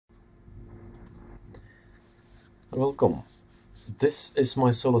Welcome. This is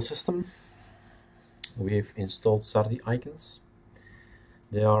my Solus system. We've installed Sardi icons.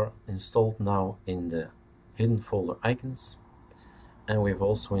 They are installed now in the hidden folder icons, and we've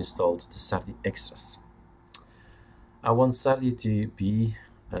also installed the Sardi Extras. I want Sardi to be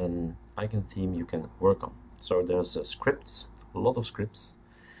an icon theme you can work on. So there's scripts, a lot of scripts,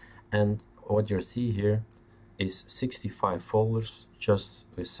 and what you see here is 65 folders just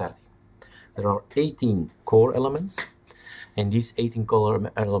with Sardi. There are 18 core elements, and these 18 core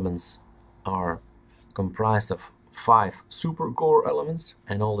elements are comprised of 5 super core elements,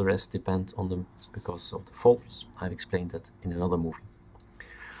 and all the rest depend on them because of the folders. I've explained that in another movie.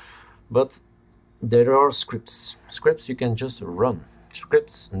 But there are scripts you can just run.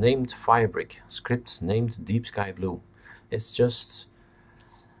 Scripts named Firebrick, scripts named Deep Sky Blue. It's just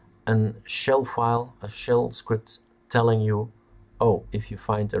a shell file, a shell script telling you, oh, if you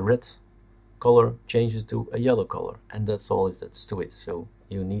find a red color, change it to a yellow color, and that's all that's to it. So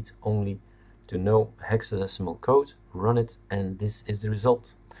you need only to know hexadecimal code, run it, and this is the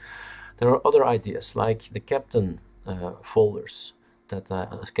result. There are other ideas like the captain folders, that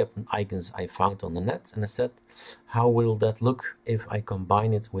captain icons I found on the net, and I said, how will that look if I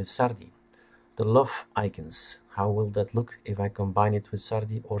combine it with Sardi? The love icons, how will that look if I combine it with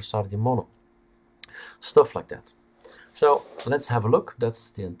Sardi or Sardi Mono? Stuff like that. So let's have a look.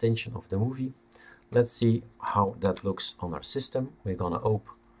 That's the intention of the movie. Let's see how that looks on our system. We're gonna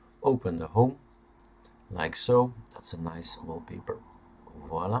open the home like so. That's a nice wallpaper.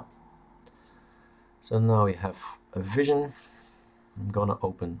 Voila. So now we have a vision. I'm gonna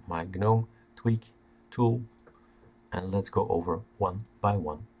open my GNOME tweak tool, and let's go over one by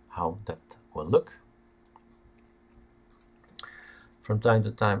one how that will look. From time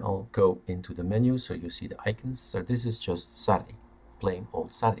to time I'll go into the menu so you see the icons. So this is just Sardi, plain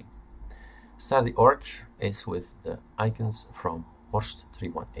old Sardi. Sardi org is with the icons from Horst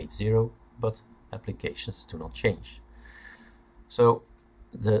 3180, but applications do not change. So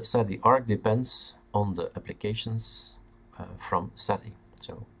the Sardi org depends on the applications from Sardi,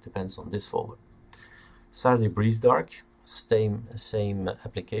 so depends on this folder. Sardi Breeze Dark, same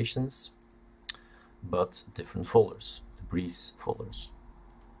applications, but different folders, the Breeze folders.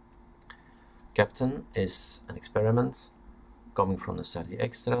 Captain is an experiment coming from the Sardi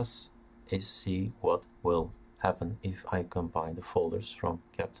Extras. Is see what will happen if I combine the folders from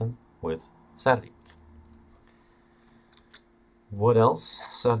Captain with Sardi. What else?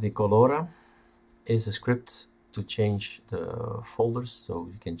 Sardi Colora is a script to change the folders, so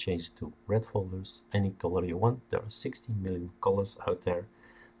you can change it to red folders, any color you want. There are 60 million colors out there,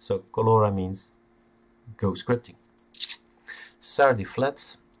 so Colora means go scripting. Sardi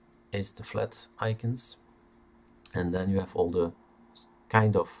Flat is the flat icons, and then you have all the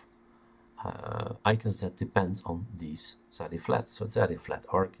kind of icons that depend on these Sardi Flat. So Sardi Flat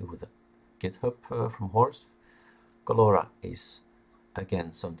org with a GitHub from Horst. Colora is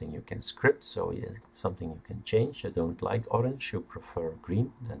again something you can script, so yeah, something you can change. You don't like orange, you prefer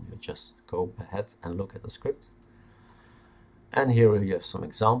green, then you just go ahead and look at the script. And here we have some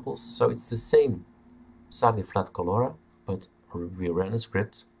examples. So it's the same Sardi Flat Colora, but we ran a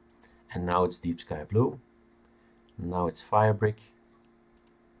script, and now it's Deep Sky Blue, now it's Firebrick,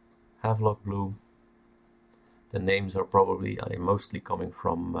 Havelock Blue. The names are probably mostly coming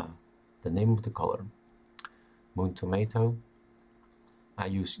from the name of the color. Moon Tomato. I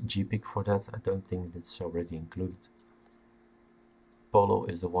use GPIC for that. I don't think it's already included. Polo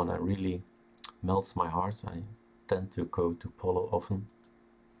is the one that really melts my heart. I tend to go to Polo often.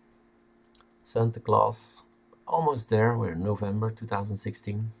 Santa Claus, almost there. We're in November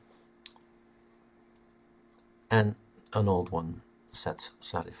 2016. And an old one, set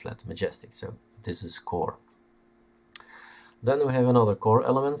Sardi Flat Majestic. So this is core. Then we have another core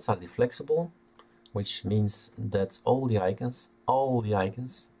element, Sardi Flexible, which means that all the icons,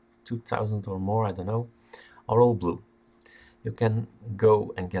 2000 or more, I don't know, are all blue. You can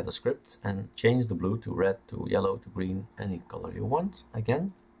go and get a script and change the blue to red, to yellow, to green, any color you want.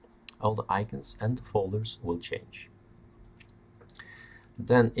 Again, all the icons and the folders will change.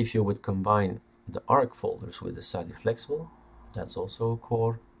 Then if you would combine the ARC folders with the Sardi Flexible, that's also a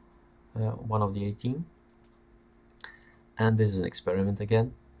core, one of the 18. And this is an experiment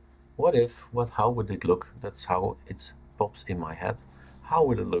again. How would it look? That's how it pops in my head. How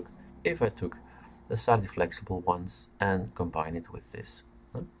would it look if I took the Sardi Flexible ones and combine it with this?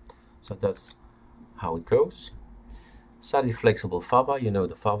 So that's how it goes. Sardi Flexible Faba, you know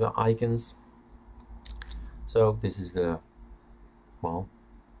the Faba icons. So this is the, well,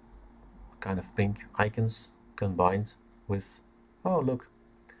 kind of pink icons combined with, oh look,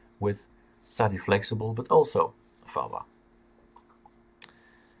 with Sardi Flexible, but also Fava.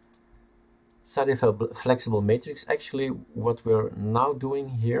 Sardi flexible matrix. Actually, what we're now doing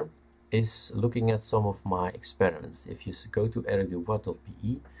here is looking at some of my experiments. If you go to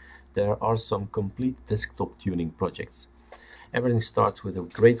erikdubois.be, there are some complete desktop tuning projects. Everything starts with a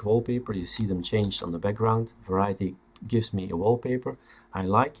great wallpaper. You see them changed on the background. Variety gives me a wallpaper I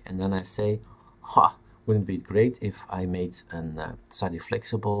like, and then I say, ha, wouldn't it be great if I made a Sardi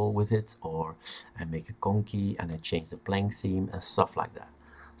flexible with it, or I make a conky and I change the plank theme and stuff like that.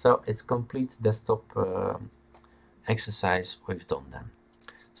 So it's complete desktop exercise we've done then.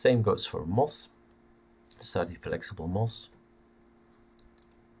 Same goes for moss, Sardi flexible moss.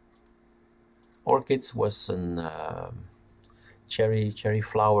 Orchids was an cherry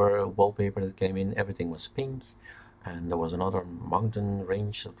flower wallpaper that came in. Everything was pink, and there was another mountain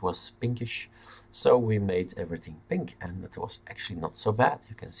range that was pinkish, so we made everything pink, and it was actually not so bad.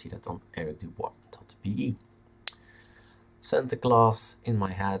 You can see that on erikdubois.be. Santa Claus in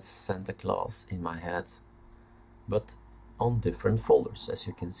my head, Santa Claus in my head, but on different folders. As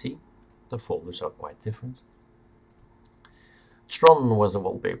you can see, the folders are quite different. Tron was a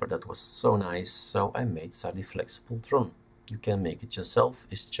wallpaper that was so nice, so I made Sardi flexible Tron. You can make it yourself.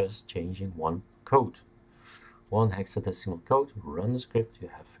 It's just changing one code, one hexadecimal code. Run the script, you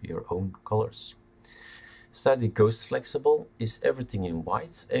have your own colors. Sardi Ghost flexible is everything in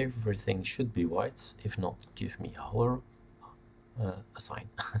white. Everything should be white. If not, give me a holler, a sign,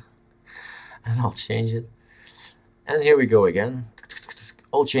 and I'll change it. And here we go again.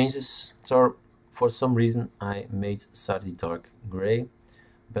 All changes. So for some reason I made Sardi dark gray.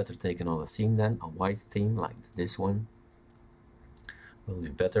 Better take another theme then, a white theme like this one. Will be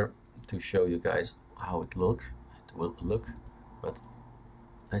better to show you guys how it will look, but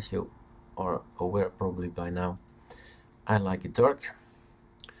as you are aware probably by now, I like it dark.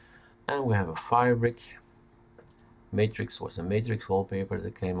 And we have a fire brick. Matrix was a matrix wallpaper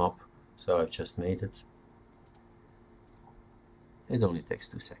that came up, so I've just made it. It only takes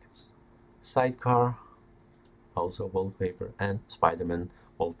 2 seconds. Sidecar, also wallpaper, and Spider-Man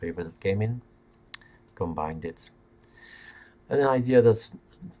wallpaper that came in. Combined it. And an idea that's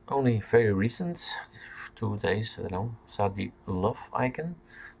only very recent, 2 days, I don't know, Sardi Love icon.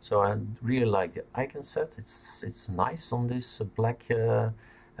 So I really like the icon set. It's nice on this black and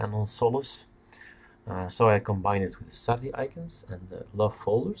on Solus. So I combine it with the Sardi icons and the Love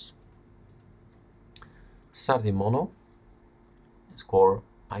folders. Sardi Mono is core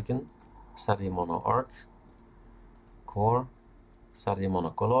icon. Sardi Mono Arc, core. Sardi Mono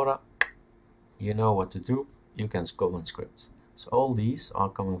Colora. You know what to do. You can go and script. So all these are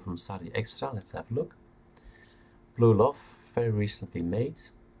coming from Sardi Extra. Let's have a look. Blue Love, very recently made.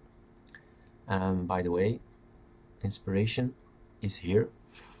 By the way, inspiration is here.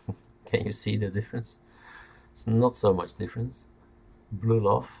 Can you see the difference? It's not so much difference. Blue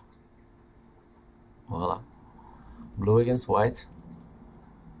Love. Voila. Blue against white.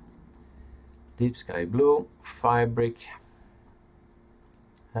 Deep Sky Blue, Fire Brick,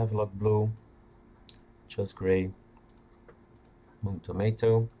 Havelock Blue, Just Grey, Moon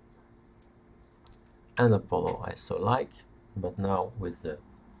Tomato, and Apollo I so like, but now with the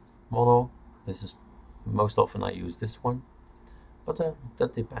mono. This is most often I use this one, but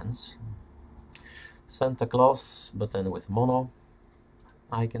that depends. Santa Claus, but then with mono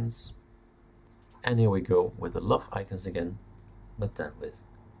icons. And here we go with the Love icons again, but then with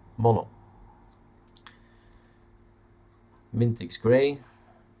mono. Mintix Gray,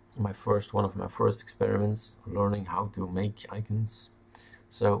 one of my first experiments, learning how to make icons.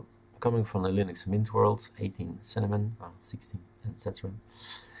 So coming from the Linux Mint world, 18 Cinnamon, 16, etc.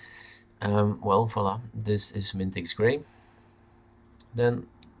 Well, voila, this is Mintix Gray. Then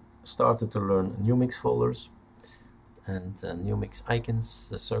started to learn Numix folders and Numix icons,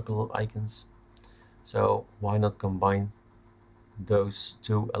 the circle icons. So why not combine those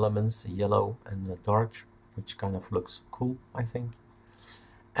two elements, the yellow and the dark, which kind of looks cool, I think.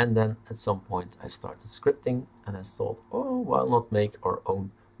 And then at some point I started scripting and I thought, oh, why not make our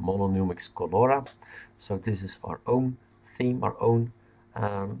own mononumix Colora. So this is our own theme, our own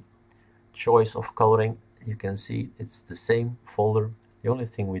choice of coloring. You can see it's the same folder. The only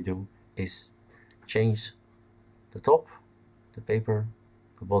thing we do is change the top, the paper,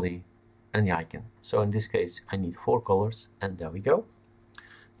 the body, and the icon. So in this case I need 4 colors, and there we go.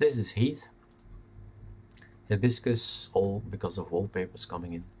 This is Heath. Hibiscus, all because of wallpapers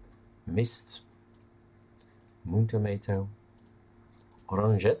coming in. Mist, Moon Tomato,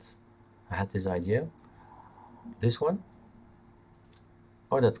 Orangette. I had this idea. This one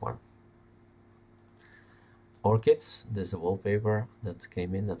or that one. Orchids, there's a wallpaper that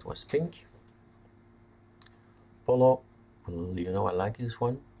came in that was pink. Polo, you know I like this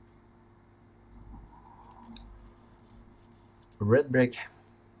one. Red Brick,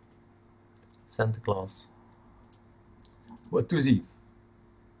 Santa Claus, Watusi,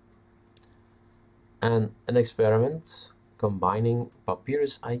 and an experiment combining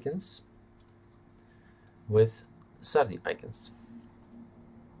papyrus icons with Sardi icons.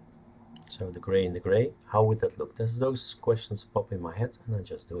 So the gray and the gray, how would that look? Those questions pop in my head and I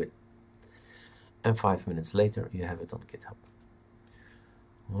just do it. And 5 minutes later you have it on GitHub.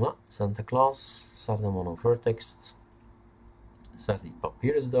 Voila, Santa Claus, Sardi Mono Vertex, Sardi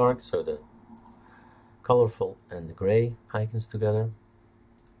Papyrus Dark, so the colorful and the gray icons together.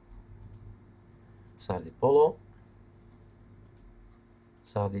 Sardi Polo,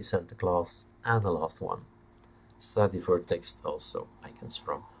 Sardi Santa Claus, and the last one, Sardi Vertex, also icons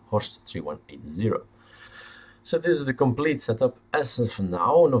from Horst3180. So this is the complete setup as of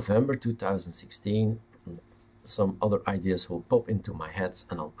now, November 2016. Some other ideas will pop into my head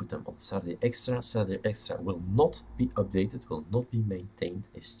and I'll put them on Sardi Extra. Sardi Extra will not be updated, will not be maintained.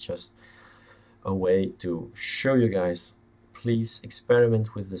 It's just a way to show you guys, please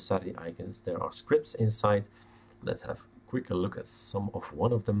experiment with the Sardi icons. There are scripts inside. Let's have a quick look at some of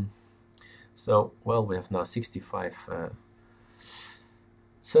one of them. So, well, we have now 65.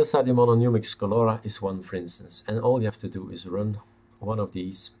 So Sardi Mono Numix Colora is one, for instance, and all you have to do is run one of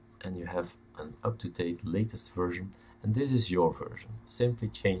these and you have an up-to-date latest version, and this is your version. Simply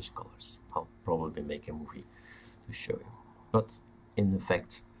change colors. I'll probably make a movie to show you, but in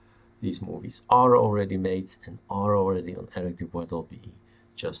effect these movies are already made and are already on erikdubois.be,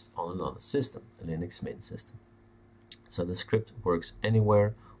 just on another system, the Linux main system. So the script works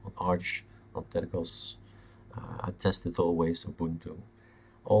anywhere, on Arch, on Antergos. I tested always Ubuntu.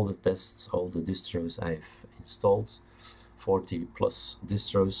 All the tests, all the distros I've installed, 40 plus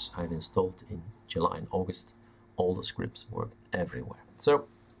distros I've installed in July and August, all the scripts work everywhere. So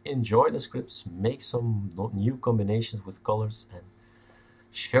enjoy the scripts, make some new combinations with colors and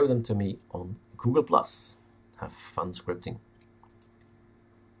show them to me on Google+. Have fun scripting.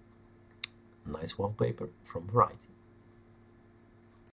 Nice wallpaper from Variety.